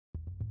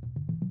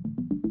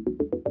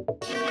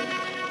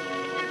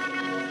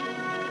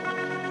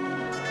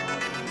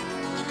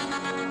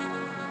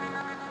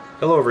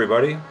Hello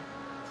everybody.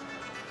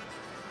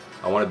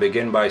 I want to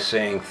begin by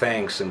saying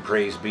thanks and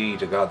praise be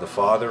to God the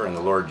Father and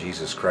the Lord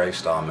Jesus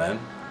Christ. Amen.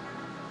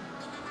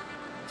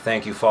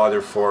 Thank you,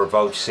 Father, for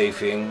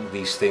vouchsafing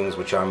these things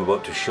which I'm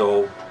about to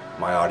show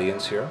my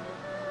audience here.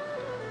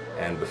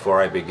 And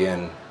before I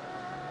begin,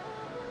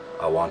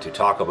 I want to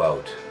talk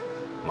about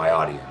my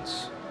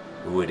audience,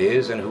 who it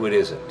is and who it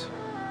isn't.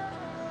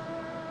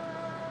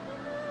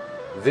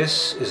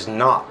 This is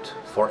not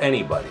for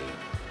anybody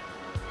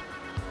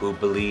who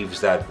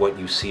believes that what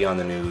you see on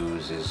the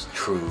news is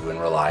true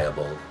and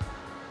reliable.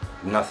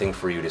 Nothing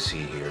for you to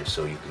see here,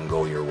 so you can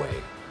go your way.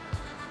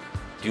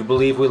 Do you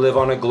believe we live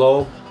on a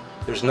globe?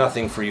 There's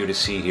nothing for you to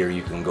see here,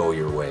 you can go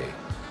your way.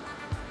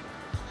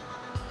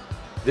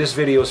 This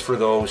video is for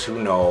those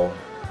who know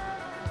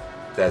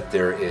that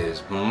there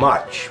is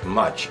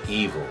much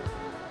evil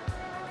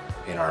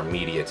in our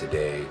media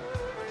today,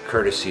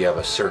 courtesy of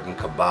a certain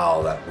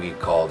cabal that we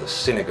call the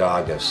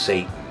synagogue of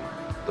Satan.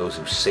 Those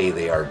who say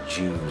they are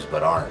Jews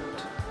but aren't.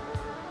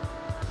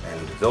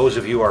 And those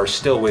of you who are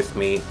still with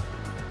me,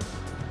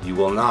 you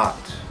will not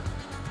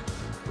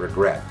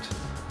regret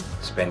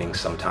spending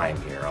some time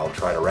here. I'll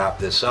try to wrap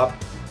this up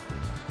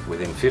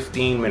within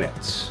 15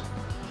 minutes.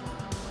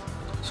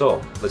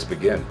 So, let's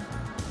begin.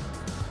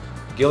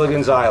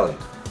 Gilligan's Island.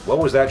 What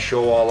was that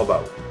show all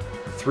about?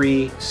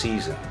 3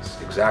 seasons.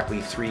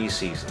 Exactly 3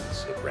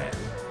 seasons it ran.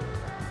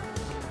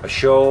 A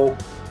show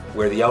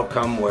where the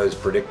outcome was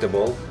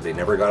predictable. They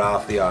never got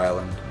off the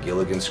island.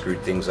 Gilligan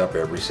screwed things up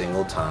every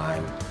single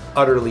time.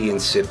 Utterly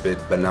insipid,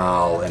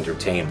 banal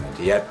entertainment.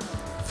 Yet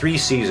 3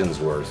 seasons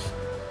worth.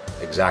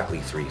 Exactly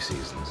 3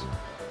 seasons.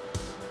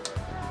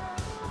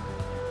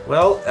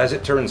 Well, as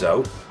it turns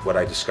out, what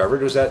I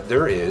discovered was that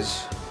there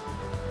is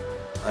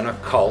an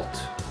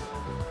occult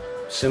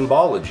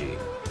symbology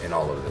in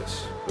all of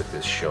this, with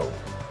this show.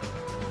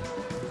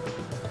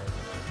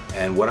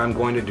 And what I'm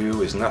going to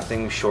do is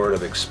nothing short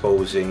of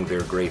exposing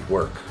their great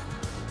work.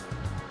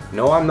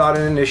 No, I'm not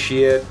an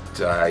initiate.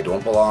 I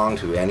don't belong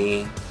to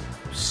any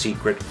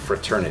secret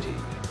fraternity.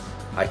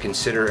 I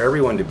consider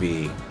everyone to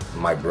be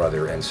my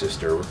brother and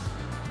sister,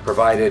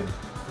 provided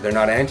they're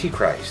not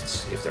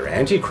antichrists. If they're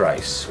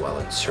antichrists, well,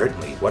 and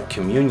certainly, what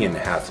communion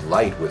hath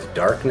light with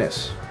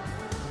darkness?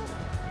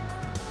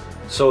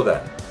 So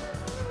then,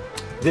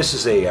 this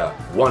is a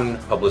one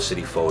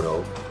publicity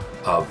photo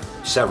of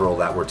several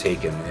that were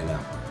taken in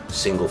a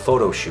single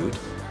photo shoot.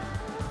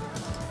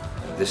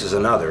 This is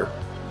another,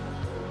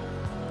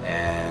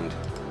 and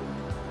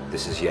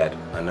this is yet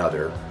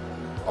another,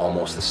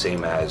 almost the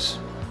same as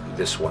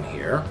this one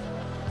here,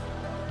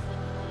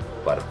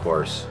 but of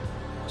course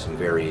some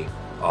very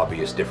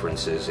obvious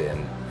differences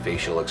in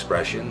facial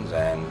expressions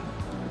and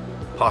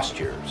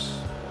postures.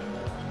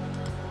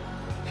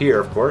 Here,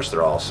 of course,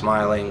 they're all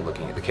smiling,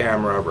 looking at the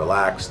camera,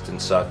 relaxed and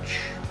such,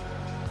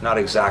 not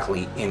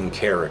exactly in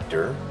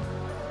character.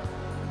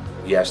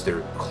 Yes, they're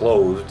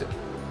clothed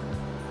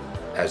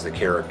as the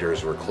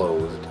characters were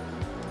clothed,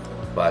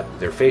 but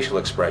their facial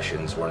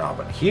expressions were not.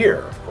 But here,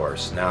 of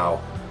course, now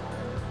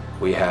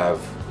we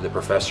have the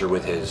professor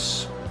with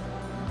his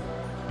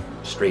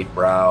straight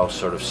brow,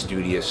 sort of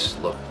studious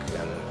look,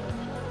 and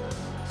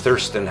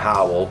Thirst and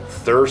Howl,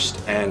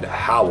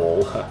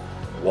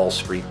 Wall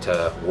Street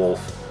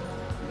Wolf.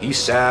 He's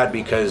sad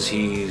because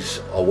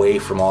he's away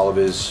from all of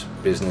his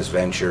business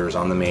ventures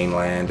on the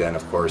mainland, and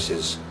of course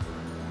his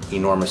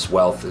enormous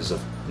wealth is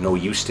of no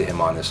use to him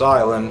on this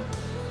island.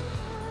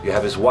 You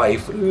have his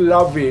wife,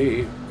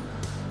 Lovey,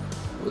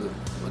 with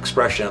an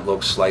expression that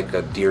looks like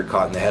a deer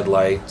caught in the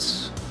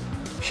headlights.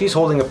 She's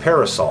holding a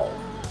parasol.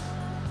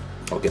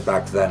 I'll get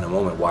back to that in a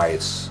moment, why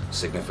it's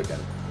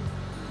significant.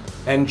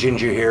 And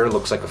Ginger here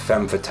looks like a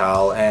femme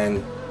fatale,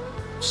 and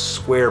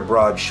square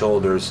broad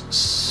shoulders,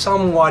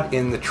 somewhat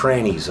in the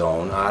tranny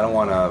zone. I don't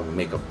want to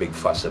make a big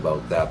fuss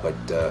about that,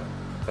 but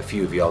a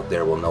few of you out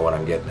there will know what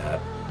I'm getting at.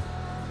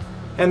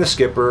 And the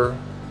skipper,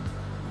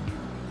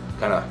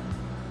 kind of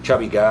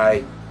chubby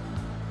guy,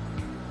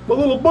 my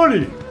little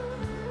buddy.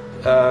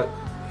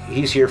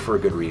 He's here for a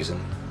good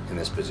reason in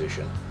this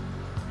position.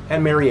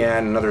 And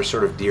Marianne, another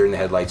sort of deer in the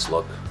headlights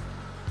look.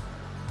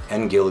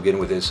 And Gilligan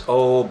with his,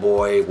 oh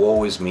boy,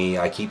 woe is me,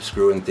 I keep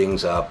screwing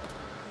things up.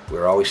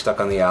 We're always stuck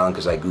on the island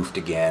because I goofed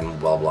again,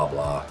 blah blah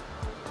blah.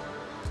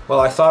 Well,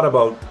 I thought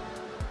about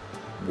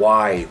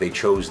why they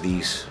chose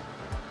these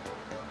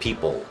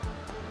people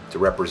to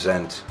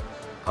represent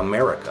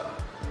America.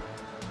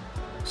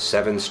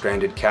 7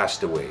 stranded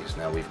castaways.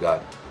 Now we've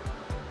got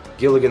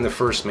Gilligan, the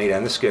first mate,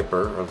 and the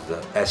skipper of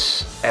the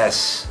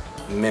SS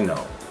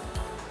Minnow.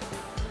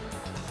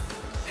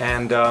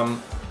 And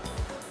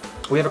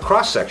we have a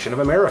cross-section of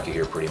America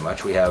here, pretty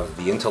much. We have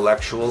the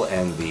intellectual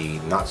and the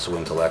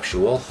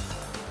not-so-intellectual,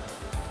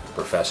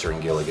 Professor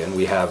and Gilligan.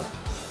 We have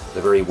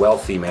the very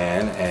wealthy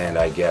man, and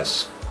I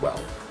guess,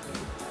 well,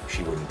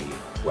 she wouldn't be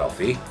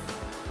wealthy.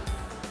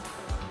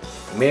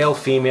 Male,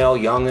 female,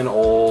 young and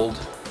old.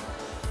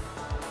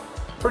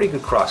 Pretty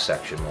good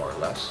cross-section, more or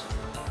less.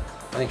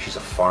 I think she's a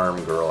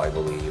farm girl, I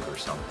believe, or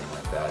something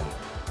like that.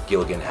 And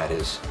Gilligan had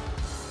his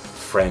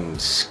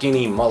friend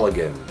Skinny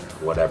Mulligan,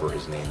 whatever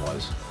his name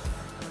was.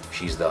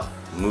 She's the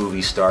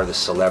movie star, the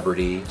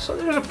celebrity. So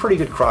there's a pretty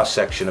good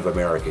cross-section of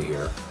America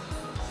here.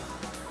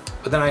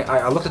 But then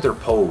I looked at their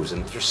pose,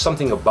 and there's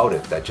something about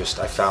it that just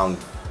I found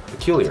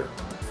peculiar.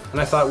 And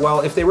I thought,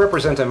 well, if they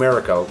represent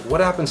America, what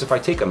happens if I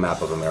take a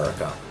map of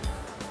America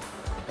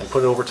and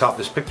put it over top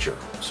this picture?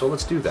 So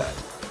let's do that.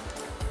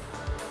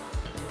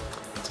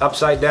 It's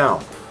upside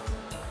down.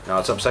 Now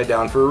it's upside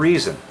down for a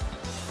reason.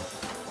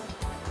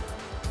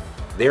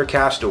 They're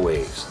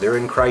castaways. They're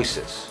in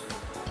crisis.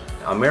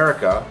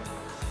 America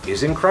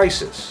is in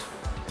crisis.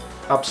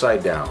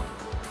 Upside down.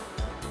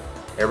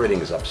 Everything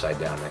is upside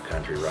down in that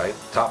country, right?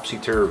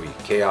 Topsy-turvy,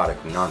 chaotic,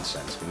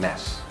 nonsense,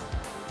 mess.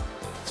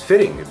 It's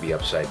fitting to be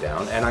upside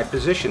down, and I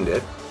positioned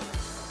it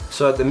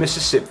so that the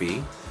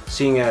Mississippi,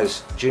 seeing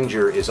as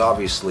Ginger is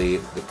obviously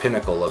the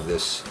pinnacle of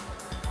this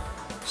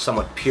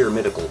somewhat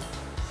pyramidical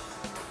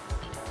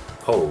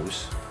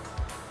pose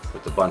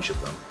with a bunch of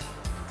them,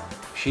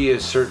 she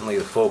is certainly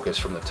the focus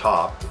from the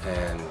top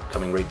and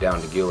coming right down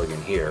to Gilligan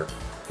here.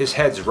 His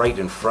head's right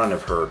in front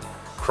of her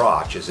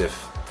crotch, as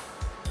if,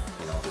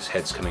 you know, his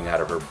head's coming out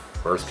of her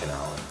birth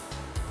canal. And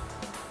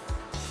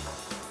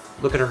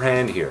look at her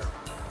hand here.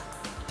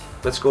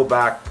 Let's go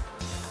back.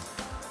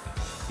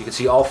 You can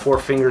see all 4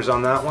 fingers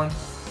on that one.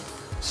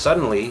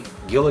 Suddenly,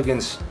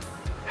 Gilligan's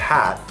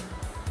hat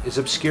is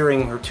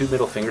obscuring her 2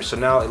 middle fingers, so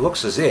now it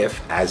looks as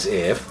if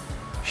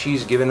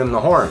she's giving him the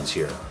horns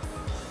here.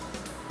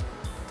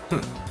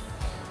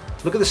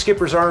 Look at the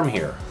skipper's arm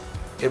here.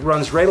 It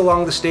runs right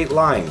along the state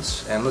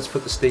lines, and let's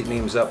put the state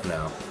names up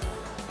now.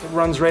 It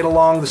runs right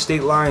along the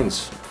state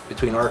lines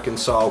between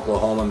Arkansas,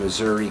 Oklahoma,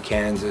 Missouri,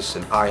 Kansas,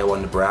 and Iowa,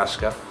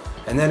 Nebraska.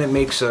 And then it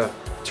makes a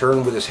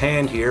turn with his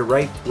hand here,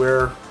 right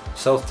where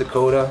South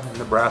Dakota and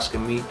Nebraska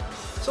meet.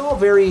 It's all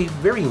very,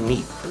 very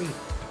neat,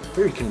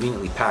 very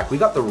conveniently packed. We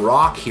got the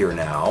rock here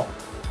now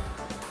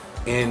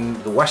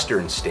in the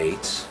western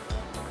states,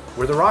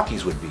 where the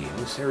Rockies would be, in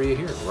this area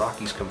here. The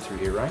Rockies come through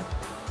here, right?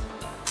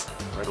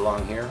 Right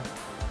along here.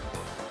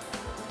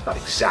 Not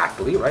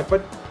exactly, right,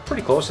 but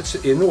pretty close. It's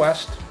in the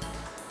west.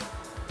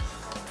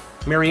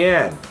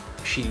 Marianne,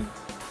 she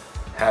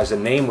has a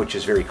name which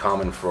is very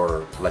common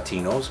for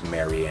Latinos,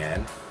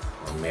 Marianne,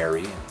 or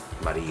Mary,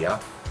 Maria.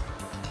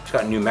 She's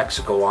got New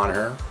Mexico on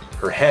her.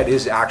 Her head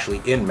is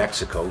actually in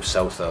Mexico,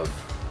 south of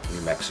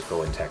New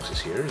Mexico and Texas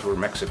here. Here's where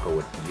Mexico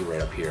would be,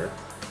 right up here.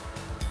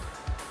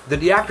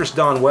 The actress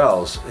Dawn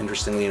Wells,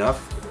 interestingly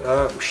enough,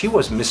 she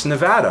was Miss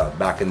Nevada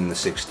back in the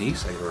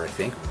 60s, or I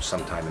think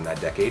sometime in that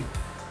decade.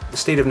 The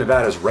state of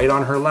Nevada is right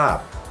on her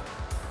lap.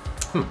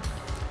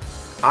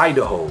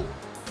 Idaho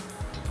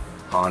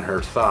on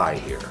her thigh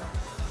here.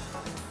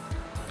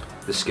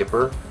 The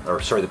skipper,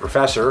 or sorry, the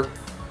professor,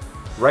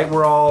 right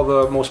where all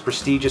the most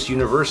prestigious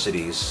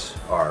universities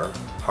are,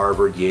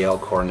 Harvard, Yale,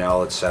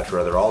 Cornell,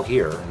 etc. They're all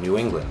here in New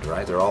England,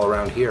 right? They're all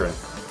around here. And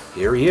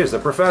here he is, the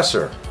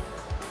professor.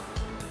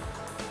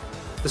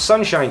 The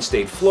Sunshine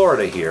State,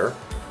 Florida here,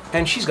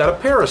 and she's got a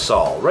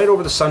parasol right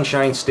over the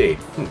Sunshine State.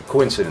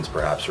 Coincidence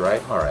perhaps,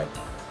 right? All right.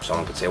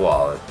 Someone could say,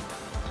 well,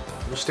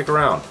 we'll stick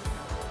around.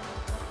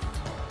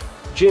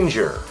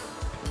 Ginger,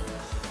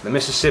 the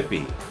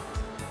Mississippi,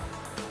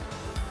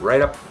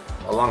 right up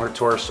along her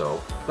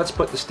torso. Let's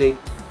put the state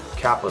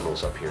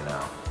capitals up here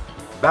now.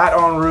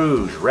 Baton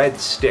Rouge, red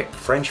stick,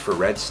 French for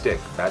red stick,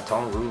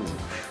 Baton Rouge.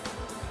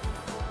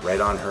 Right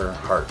on her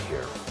heart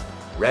here.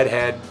 Red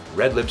head,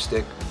 red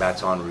lipstick,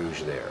 Baton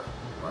Rouge there.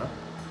 Huh?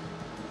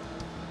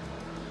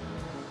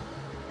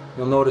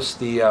 You'll notice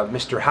the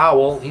Mr.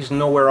 Howell, he's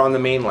nowhere on the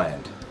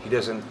mainland. He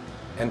doesn't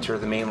enter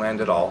the mainland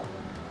at all.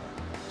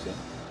 See?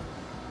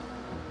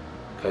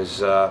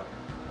 Because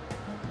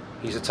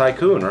he's a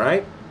tycoon,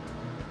 right?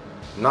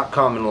 Not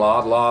common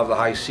law, law of the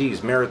high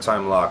seas,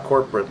 maritime law,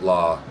 corporate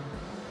law.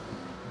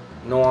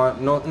 No,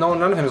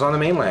 none of him is on the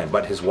mainland.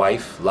 But his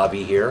wife,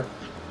 Lovey here,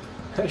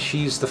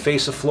 she's the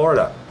face of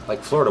Florida.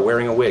 Like Florida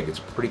wearing a wig. It's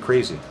pretty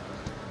crazy.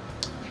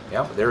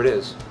 Yeah, there it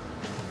is.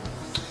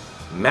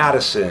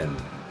 Madison.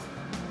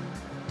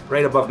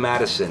 Right above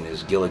Madison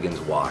is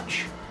Gilligan's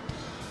watch.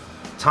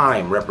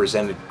 Time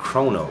represented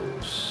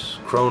Chronos.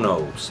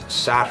 Chronos.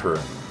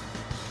 Saturn.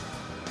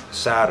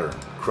 Saturn.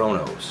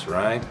 Chronos,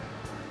 right?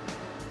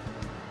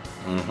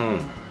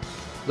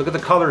 Look at the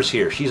colors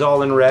here. She's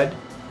all in red.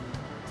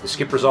 The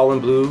skipper's all in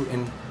blue,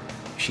 and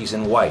she's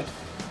in white.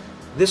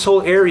 This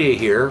whole area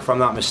here, if I'm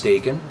not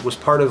mistaken, was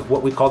part of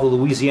what we call the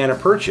Louisiana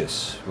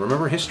Purchase.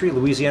 Remember history,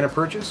 Louisiana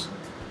Purchase?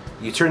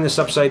 You turn this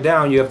upside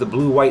down, you have the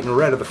blue, white, and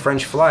red of the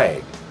French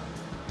flag.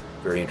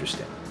 Very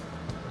interesting.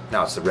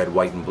 Now it's the red,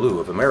 white, and blue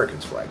of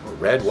Americans' flag.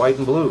 Red, white,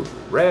 and blue.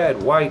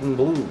 Red, white, and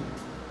blue.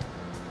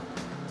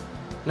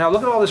 Now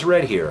look at all this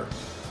red here.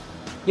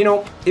 You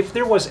know, if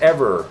there was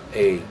ever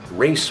a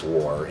race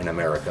war in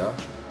America,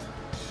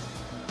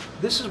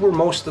 this is where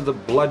most of the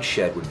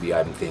bloodshed would be,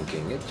 I'm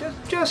thinking. It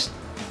just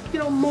you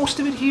know, most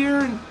of it here,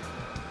 and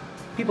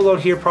people out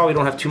here probably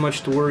don't have too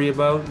much to worry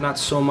about, not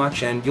so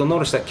much, and you'll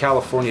notice that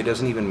California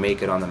doesn't even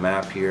make it on the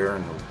map here,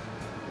 and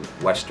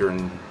the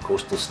western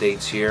coastal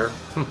states here.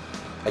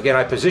 Again,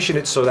 I position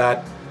it so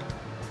that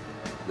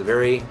the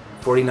very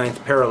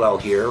 49th parallel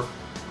here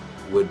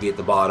would be at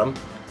the bottom.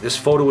 This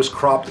photo was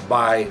cropped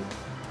by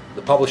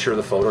the publisher of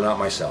the photo, not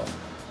myself.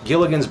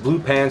 Gilligan's blue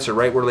pants are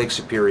right where Lake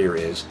Superior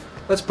is.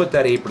 Let's put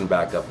that apron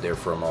back up there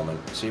for a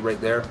moment. See right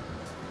there?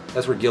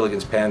 That's where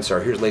Gilligan's pants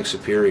are. Here's Lake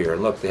Superior,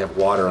 and look, they have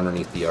water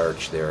underneath the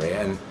arch there,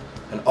 and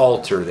an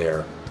altar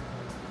there.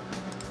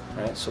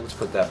 All right, so let's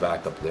put that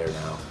back up there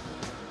now.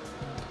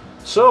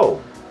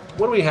 So,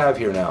 what do we have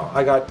here now?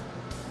 I got,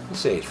 let's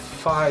say,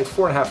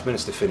 4.5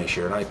 minutes to finish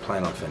here, and I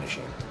plan on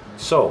finishing.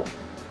 So,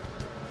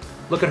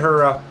 look at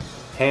her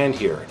hand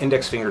here,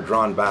 index finger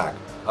drawn back.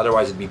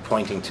 Otherwise, it'd be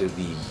pointing to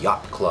the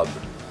yacht club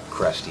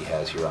crest he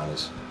has here on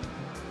his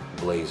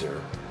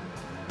blazer.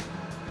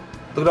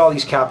 Look at all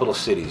these capital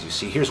cities. You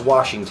see, here's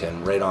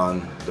Washington right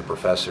on the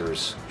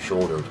professor's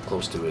shoulder,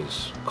 close to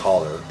his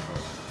collar.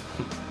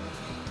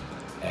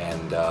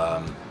 And,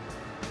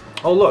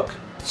 oh look,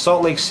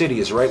 Salt Lake City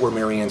is right where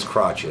Marianne's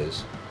crotch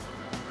is.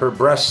 Her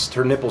breasts,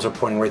 her nipples are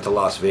pointing right to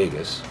Las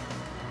Vegas.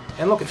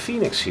 And look at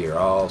Phoenix here,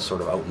 all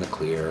sort of out in the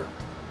clear.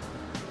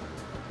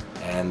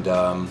 And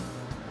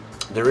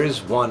there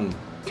is one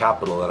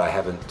capital that I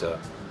haven't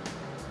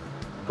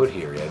put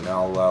here yet.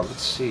 Now,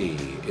 let's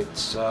see,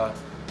 it's... oh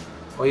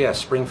yeah,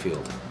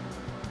 Springfield.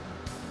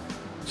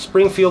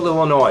 Springfield,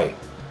 Illinois.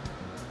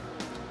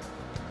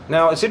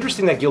 Now, it's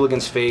interesting that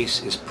Gilligan's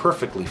face is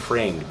perfectly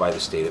framed by the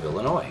state of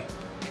Illinois.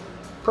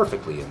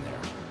 Perfectly in there.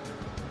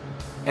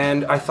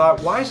 And I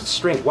thought, why is it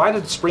strange? Why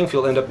did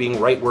Springfield end up being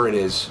right where it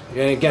is?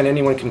 And again,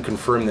 anyone can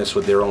confirm this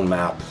with their own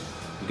map.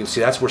 You can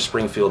see that's where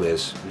Springfield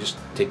is. You just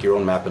take your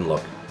own map and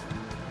look.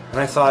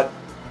 And I thought,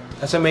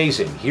 that's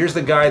amazing. Here's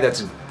the guy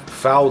that's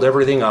fouled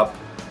everything up.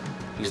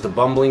 He's the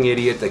bumbling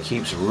idiot that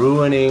keeps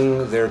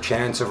ruining their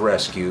chance of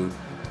rescue.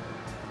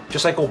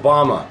 Just like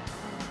Obama.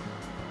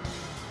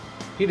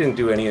 He didn't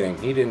do anything.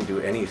 He didn't do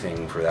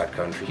anything for that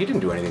country. He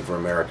didn't do anything for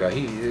America.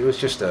 It was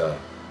just a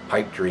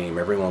pipe dream.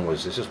 Everyone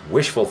was just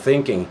wishful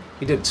thinking.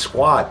 He did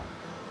squat.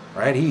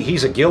 Right?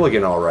 He's a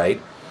Gilligan, all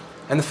right.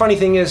 And the funny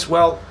thing is,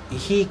 well,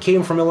 he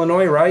came from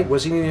Illinois, right?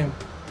 Was he a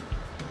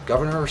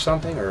governor or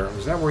something? Or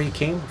was that where he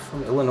came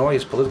from? Illinois.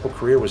 His political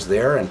career was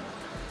there. And,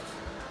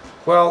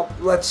 well,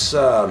 let's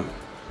get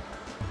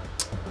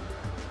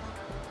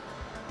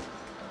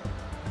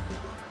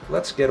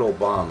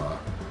Obama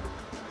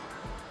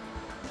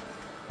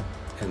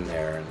in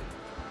there. And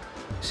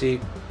see,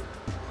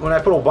 when I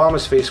put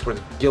Obama's face with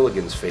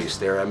Gilligan's face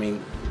there, I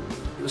mean,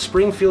 the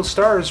Springfield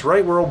Star is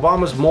right where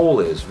Obama's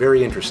mole is.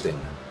 Very interesting.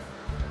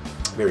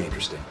 Very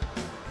interesting.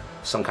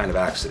 Some kind of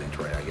accident,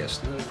 right, I guess.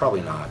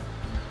 Probably not.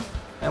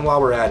 And while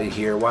we're at it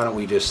here, why don't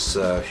we just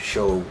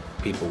show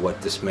people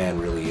what this man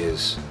really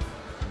is.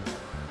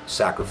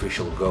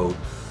 Sacrificial goat.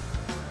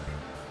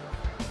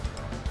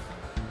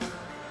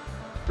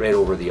 Right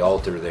over the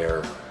altar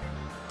there,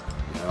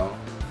 you know.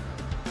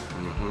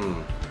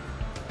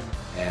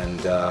 And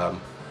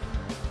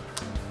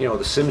you know,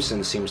 The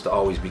Simpsons seems to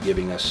always be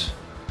giving us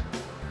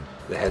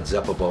the heads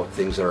up about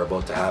things that are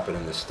about to happen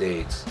in the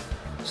States.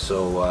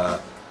 So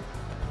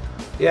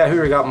yeah,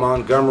 here we got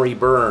Montgomery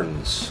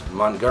Burns,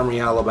 Montgomery,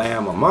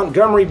 Alabama.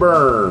 Montgomery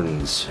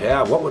Burns.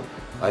 Yeah, what would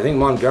I think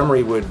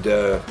Montgomery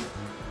would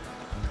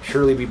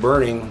surely be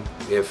burning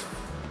if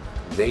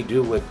they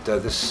do what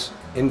this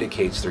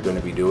indicates they're going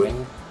to be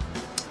doing.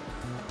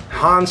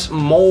 Hans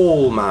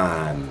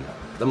Moleman,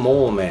 the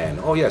Mole Man.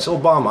 Oh yes,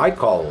 Obama. I'd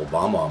call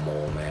Obama a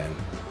mole man.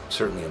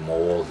 Certainly a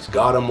mole. He's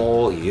got a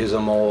mole. He is a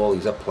mole.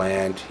 He's a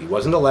plant. He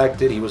wasn't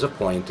elected. He was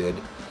appointed.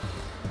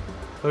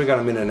 Well, we got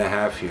a minute and a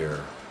half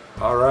here.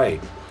 All right.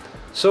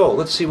 So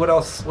let's see what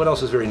else. What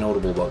else is very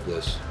notable about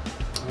this?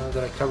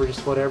 Did I cover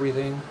just about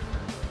everything?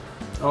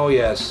 Oh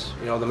yes.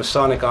 You know, the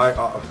Masonic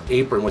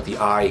apron with the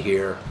eye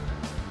here.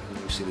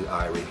 You see the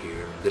eye right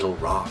here. Little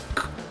rock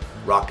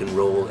and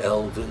roll,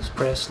 Elvis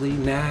Presley,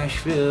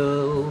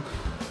 Nashville,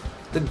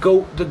 the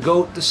goat,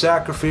 the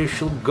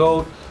sacrificial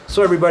goat.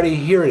 So everybody,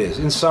 here it is,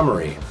 in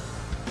summary.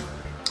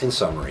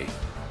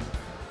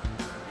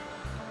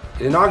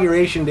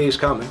 Inauguration Day is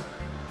coming.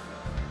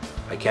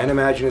 I can't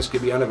imagine it's going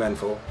to be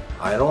uneventful.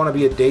 I don't want to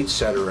be a date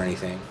setter or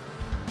anything,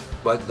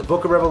 but the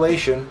book of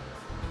Revelation,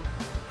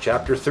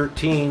 chapter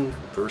 13,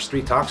 verse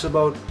 3, talks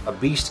about a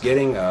beast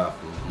getting a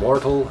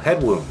mortal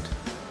head wound.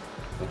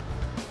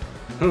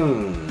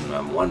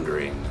 I'm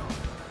wondering.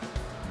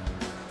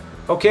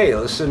 Okay,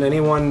 listen,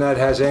 anyone that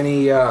has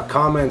any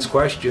comments,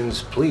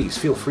 questions, please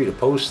feel free to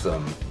post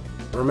them.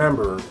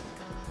 Remember,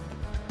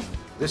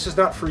 this is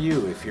not for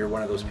you if you're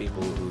one of those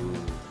people who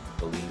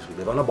believes we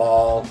live on a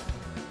ball,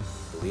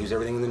 believes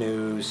everything in the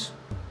news,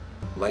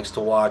 likes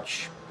to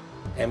watch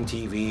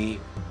MTV,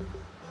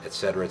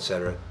 etc.,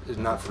 etc. This is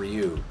not for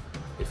you.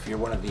 If you're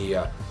one of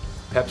the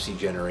Pepsi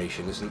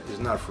generation, this is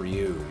not for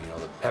you. You know,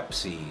 the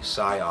Pepsi,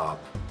 PSYOP.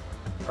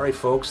 All right,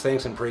 folks,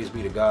 thanks and praise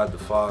be to God the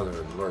Father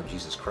and the Lord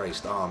Jesus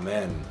Christ.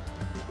 Amen.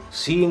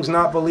 Seeing's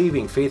not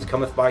believing. Faith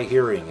cometh by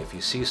hearing. If you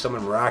see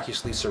someone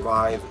miraculously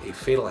survive a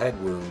fatal head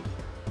wound,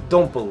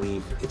 don't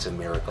believe it's a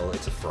miracle.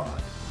 It's a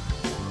fraud.